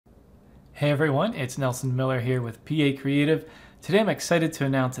Hey everyone, it's Nelson Miller here with PA Creative. Today I'm excited to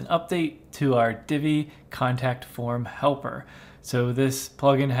announce an update to our Divi Contact Form Helper. So this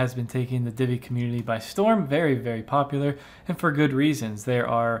plugin has been taking the Divi community by storm, very popular, and for good reasons. There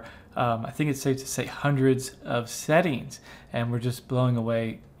are, I think it's safe to say, hundreds of settings, and we're just blowing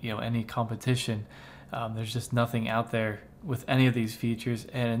away any competition. There's just nothing out there with any of these features,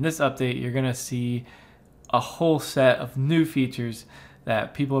 and in this update you're going to see a whole set of new features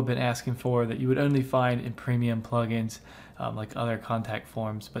that people have been asking for that you would only find in premium plugins like other contact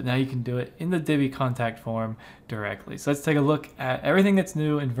forms, but now you can do it in the Divi contact form directly. So let's take a look at everything that's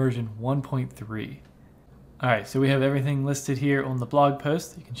new in version 1.3. Alright, so we have everything listed here on the blog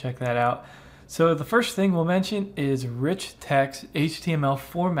post. You can check that out. So the first thing we'll mention is rich text HTML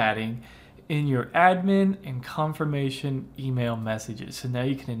formatting in your admin and confirmation email messages. So now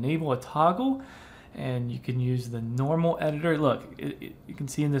you can enable a toggle and you can use the normal editor. Look, you can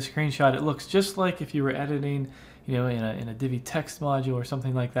see in the screenshot, it looks just like if you were editing, in a Divi text module or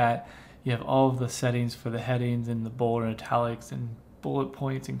something like that. You have all of the settings for the headings and the bold and italics and bullet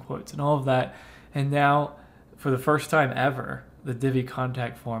points and quotes and all of that. And now, for the first time ever, the Divi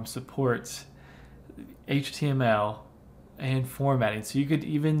contact form supports HTML and formatting. So you could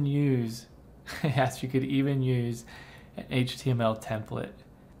even use, yes, you could even use an HTML template.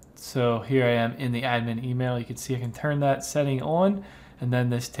 So here I am in the admin email. You can see I can turn that setting on, and then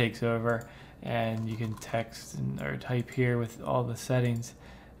this takes over, and you can text or type here with all the settings,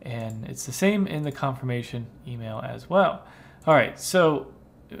 and it's the same in the confirmation email as well. All right, so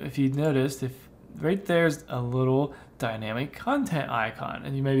if you noticed, if right there's a little dynamic content icon,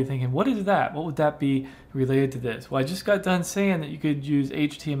 and you may be thinking, what is that? What would that be related to this? Well, I just got done saying that you could use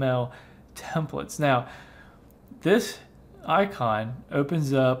HTML templates. Now, this icon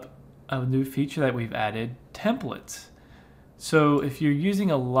opens up a new feature that we've added, templates. So if you're using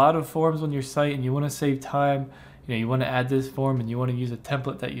a lot of forms on your site and you want to save time, you want to add this form and you want to use a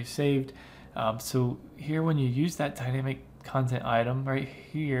template that you saved. So here, when you use that dynamic content item right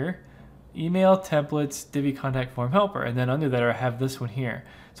here, email templates, Divi Contact Form Helper, and then under that I have this one here.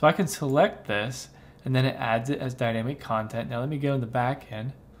 So I can select this and then it adds it as dynamic content. Now let me go in the back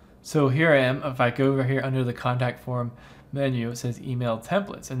end. So here I am. If I go over here under the contact form menu, it says email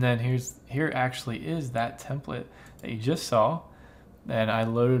templates, and then here actually is that template that you just saw, and I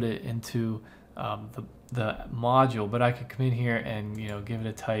loaded it into the module. But I could come in here and give it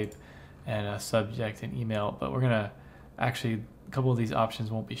a type and a subject and email, but we're gonna actually, a couple of these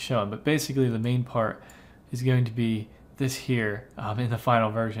options won't be shown, but basically the main part is going to be this here in the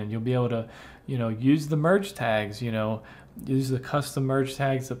final version. You'll be able to use the merge tags, use the custom merge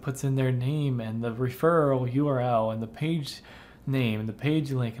tags that puts in their name and the referral URL and the page name and the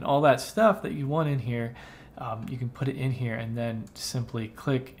page link and all that stuff that you want in here. You can put it in here and then simply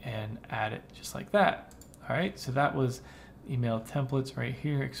click and add it just like that. All right, so that was email templates right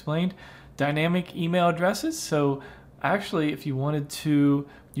here explained. Dynamic email addresses. So actually, if you wanted to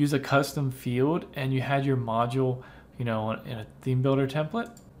use a custom field and you had your module in a theme builder template,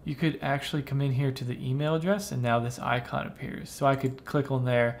 you could actually come in here to the email address and now this icon appears. So I could click on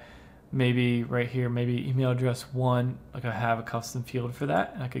there, maybe right here, maybe email address 1, like I have a custom field for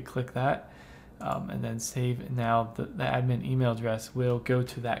that, and I could click that and then save. And now the admin email address will go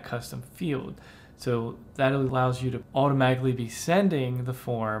to that custom field. So that allows you to automatically be sending the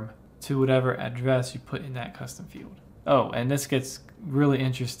form to whatever address you put in that custom field. Oh, and this gets really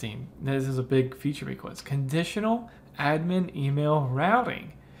interesting. This is a big feature request. Conditional admin email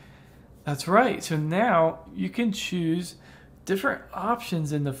routing. That's right. So now you can choose different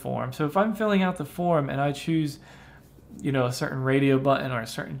options in the form. So if I'm filling out the form and I choose, a certain radio button or a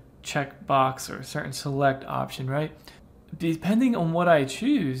certain checkbox or a certain select option, right? Depending on what I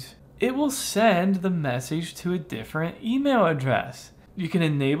choose, it will send the message to a different email address. You can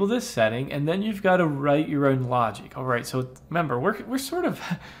enable this setting, and then you've got to write your own logic. All right. So remember, we're sort of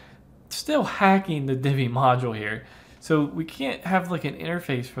still hacking the Divi module here. So we can't have like an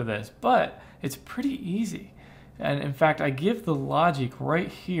interface for this, but it's pretty easy. And in fact, I give the logic right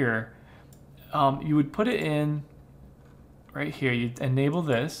here. You would put it in right here. You enable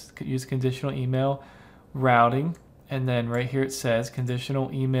this, use conditional email routing, and then right here it says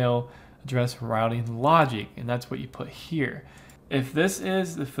conditional email address routing logic, and that's what you put here. If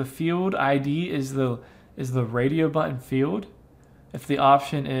the field ID is the radio button field, if the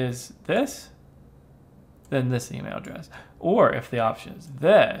option is this, then this email address. Or if the option is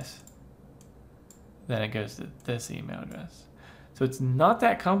this, then it goes to this email address. So it's not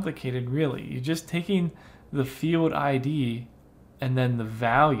that complicated, really. You're just taking the field ID and then the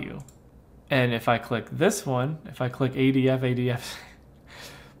value. And if I click this one, if I click ADF,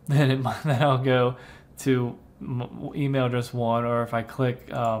 then I'll go to email address 1, or if I click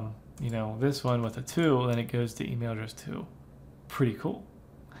this one with a 2, then it goes to email address 2. Pretty cool.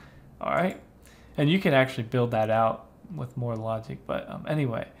 All right, and you can actually build that out with more logic, but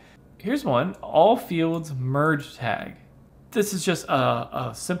anyway, here's one: all fields merge tag. This is just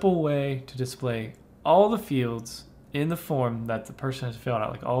a simple way to display all the fields in the form that the person has filled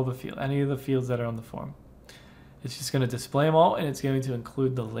out, like all the fields, any of the fields that are on the form. It's just going to display them all, and it's going to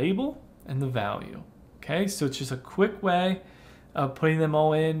include the label and the value. Okay, so it's just a quick way of putting them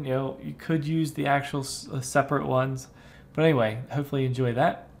all in. You could use the actual separate ones, but anyway, hopefully you enjoy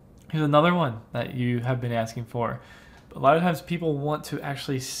that. Here's another one that you have been asking for. A lot of times people want to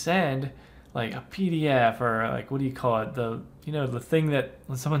actually send like a PDF, or like, what do you call it? The thing that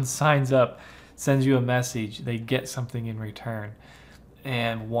when someone signs up, sends you a message, they get something in return.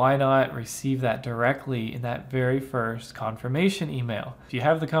 And why not receive that directly in that very first confirmation email? If you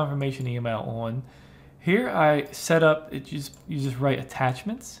have the confirmation email on, here I set up, you just write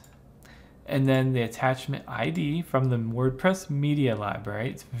attachments, and then the attachment ID from the WordPress media library.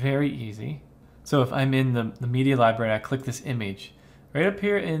 It's very easy. So if I'm in the media library and I click this image, right up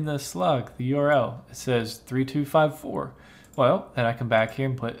here in the slug, the URL, it says 3254. Well, then I come back here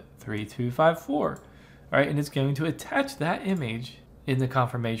and put 3254. All right, and it's going to attach that image in the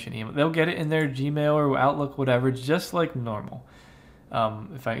confirmation email. They'll get it in their Gmail or Outlook, whatever, just like normal.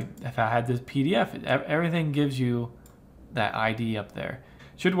 If I had this PDF, everything gives you that ID up there.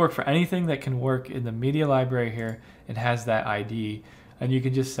 Should work for anything that can work in the media library here and has that ID. And you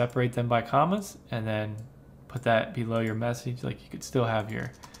can just separate them by commas and then put that below your message. Like, you could still have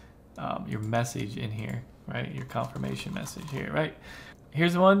your message in here, right? Your confirmation message here, right?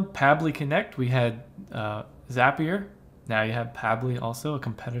 Here's one, Pabbly Connect. We had Zapier. Now you have Pabbly, also a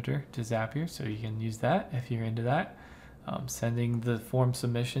competitor to Zapier, so you can use that if you're into that. Sending the form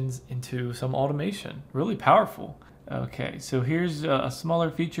submissions into some automation. Really powerful. Okay, so here's a smaller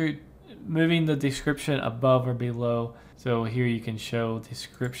feature, moving the description above or below. So here you can show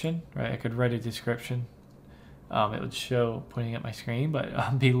description, right? I could write a description. It would show pointing at my screen,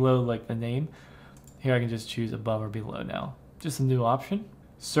 but below, like the name. Here I can just choose above or below now. Just a new option.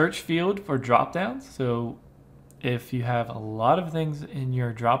 Search field for dropdowns. So if you have a lot of things in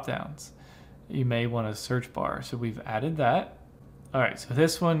your dropdowns, you may want a search bar. So we've added that. All right, so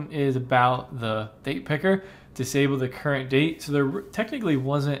this one is about the date picker. Disable the current date. So there technically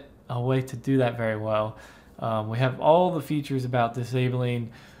wasn't a way to do that very well. We have all the features about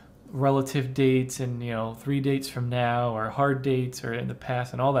disabling relative dates and 3 dates from now, or hard dates, or in the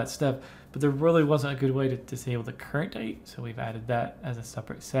past, and all that stuff. But there really wasn't a good way to disable the current date. So we've added that as a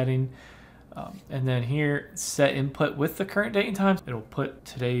separate setting. And then here, set input with the current date and time. It'll put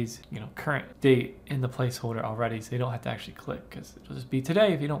today's current date in the placeholder already, so you don't have to actually click, because it'll just be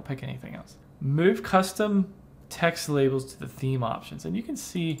today if you don't pick anything else. Move custom text labels to the theme options, and you can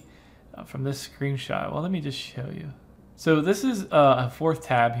see from this screenshot. Well, let me just show you. So this is a fourth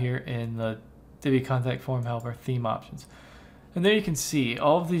tab here in the Divi Contact Form Helper theme options, and there you can see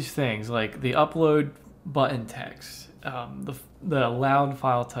all of these things, like the upload button text, the allowed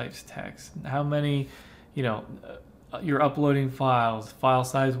file types text, how many, you're uploading files, file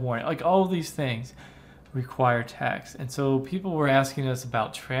size warning, like all of these things require text. And so people were asking us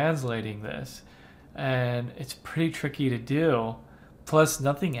about translating this, and it's pretty tricky to do. Plus,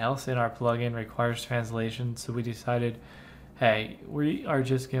 nothing else in our plugin requires translation, so we decided, hey, we are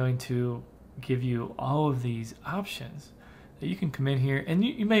just going to give you all of these options that you can come in here, and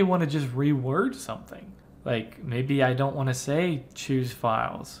you may want to just reword something. Like, maybe I don't want to say choose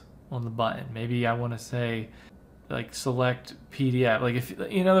files on the button. Maybe I want to say like select PDF. Like, if,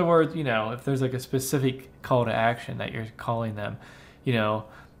 in other words, if there's like a specific call to action that you're calling them,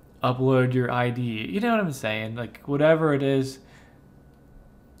 upload your ID. You know what I'm saying? Like, whatever it is,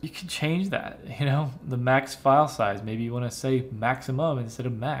 you can change that. The max file size. Maybe you want to say maximum instead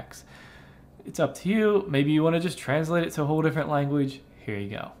of max. It's up to you. Maybe you want to just translate it to a whole different language. Here you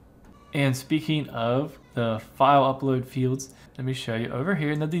go. And speaking of the file upload fields, let me show you over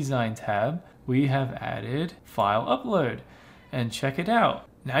here in the design tab, we have added file upload, and check it out.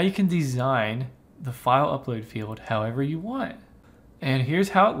 Now you can design the file upload field however you want. And here's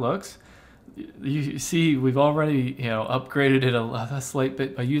how it looks. You see, we've already upgraded it a slight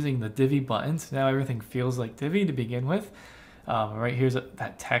bit by using the Divi buttons. Now everything feels like Divi to begin with. Right here's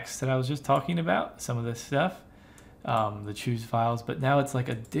that text that I was just talking about, some of this stuff. The choose files, but now it's like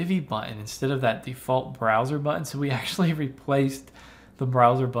a Divi button instead of that default browser button. So we actually replaced the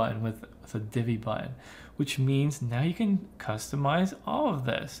browser button with a Divi button, which means now you can customize all of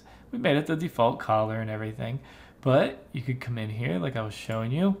this. We made it the default color and everything, But you could come in here like I was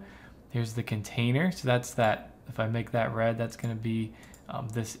showing you. Here's the container. So that's that. If I make that red, that's going to be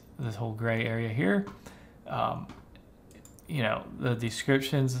this whole gray area here. You know, the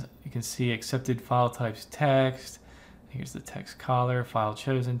descriptions, you can see accepted file types text. Here's the text color, file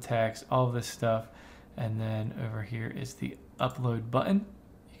chosen text, all of this stuff. And then over here is the upload button.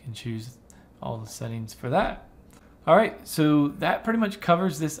 You can choose all the settings for that. All right, so that pretty much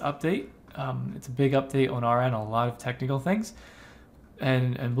covers this update. It's a big update on our end, a lot of technical things.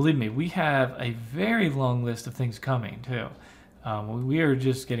 And believe me, we have a very long list of things coming too. We are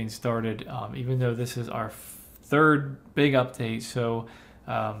just getting started, even though this is our third big update. So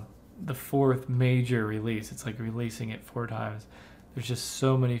the fourth major release, it's like releasing it 4 times. There's just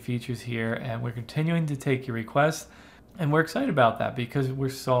so many features here, and we're continuing to take your requests. And we're excited about that because we're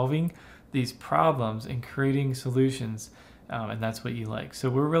solving these problems and creating solutions, and that's what you like. So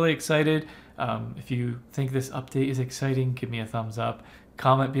we're really excited. If you think this update is exciting, give me a thumbs up,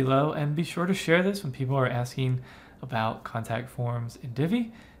 comment below, and be sure to share this when people are asking about contact forms in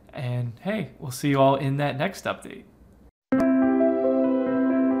Divi. And hey, we'll see you all in that next update.